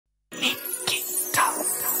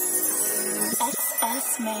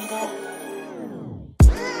Jadakiss made it.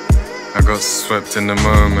 I got swept in the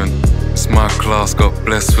moment. It's my class, got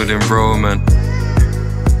blessed with enrollment.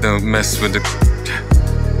 Don't mess with the...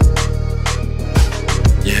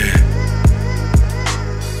 Yeah.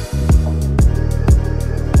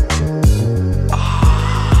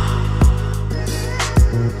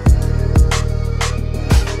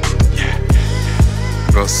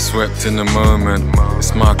 Got swept in the moment.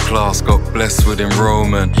 It's my class, got blessed with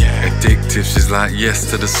enrollment. Addictive, she's like yes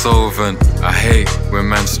to the solvent. I hate when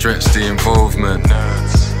man stretch the involvement.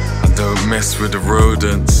 I don't mess with the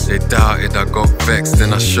rodents. They doubted, I got vexed,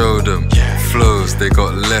 then I showed them. Flows, they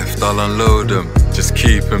got left, I'll unload them. Just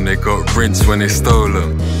keep them, they got rinsed when they stole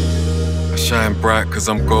them. I shine bright cause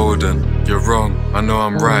I'm golden. You're wrong, I know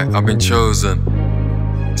I'm right, I've been chosen.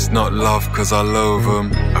 It's not love cause I loathe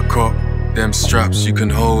them. I caught them straps, you can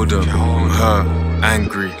hold them. I'm hurt,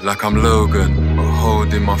 angry, like I'm Logan. But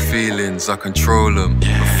holding my feelings, I control them.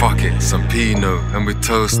 But fuck it, some Pinot, and we're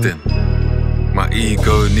toasting. My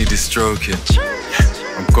ego needed stroking.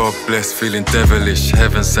 I'm God blessed, feeling devilish,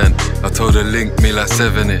 heaven sent. I told her link me like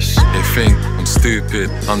 7ish. They think I'm stupid,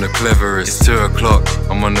 I'm the cleverest. It's 2 o'clock,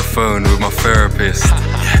 I'm on the phone with my therapist.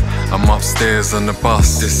 I'm upstairs on the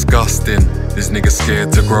bus, disgusting. This nigga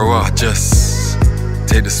scared to grow up. Just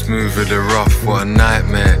take the smooth with the rough, what a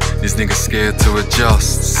nightmare. These niggas scared to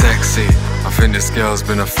adjust. Sexy, I think this girl's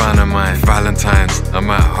been a fan of mine. Valentine's, I'm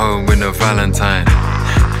at home with no Valentine.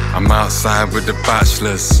 I'm outside with the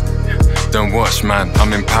bachelors. Don't watch man,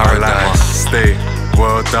 I'm in paradise. Stay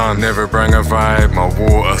well done, never bring a vibe. My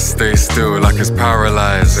water stays still like it's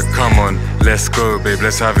paralyzed. So come on, let's go babe,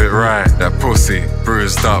 let's have it right. That pussy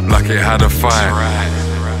bruised up like it had a fight.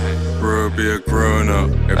 Bro, be a grown up,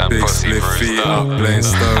 a big split feet up, playing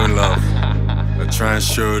stone love. I try and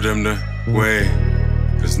show them the way,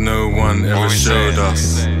 cause no one ever showed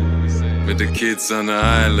us. With the kids on the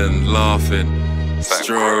island laughing,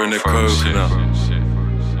 straw in the coconut.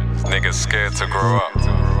 Niggas scared to grow up.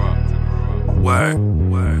 Word.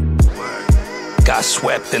 Got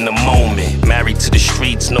swept in the moment. Married to the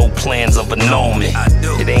streets, no plans of annulment.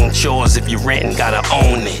 It ain't yours if you're renting, gotta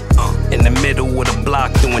own it. In the middle of the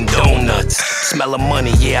block doing donuts. Smell of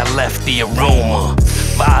money, yeah, I left the aroma.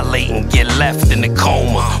 Violating, get left in the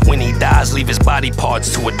coma. When he dies, leave his body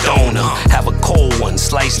parts to a donor. Have a cold one,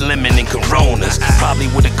 sliced lemon and Coronas. Probably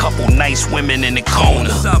with a couple nice women in the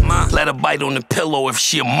corner. Let her bite on the pillow if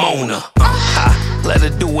she a moaner. Let her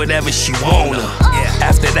do whatever she wanna.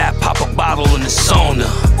 After that, pop a bottle in the sauna.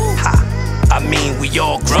 I mean, we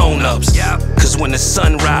all grown-ups. Cause when the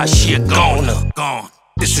sun rise, she a goner.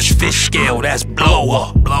 This is fish scale, that's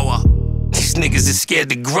blower. These niggas is scared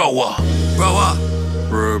to grow up.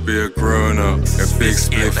 Bro, be a grown up, a big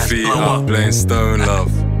split feet up, playing stone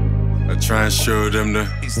love. I try and show them the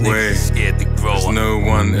way, cause no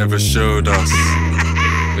one ever showed us.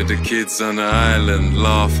 With the kids on the island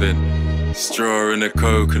laughing, straw in the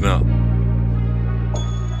coconut.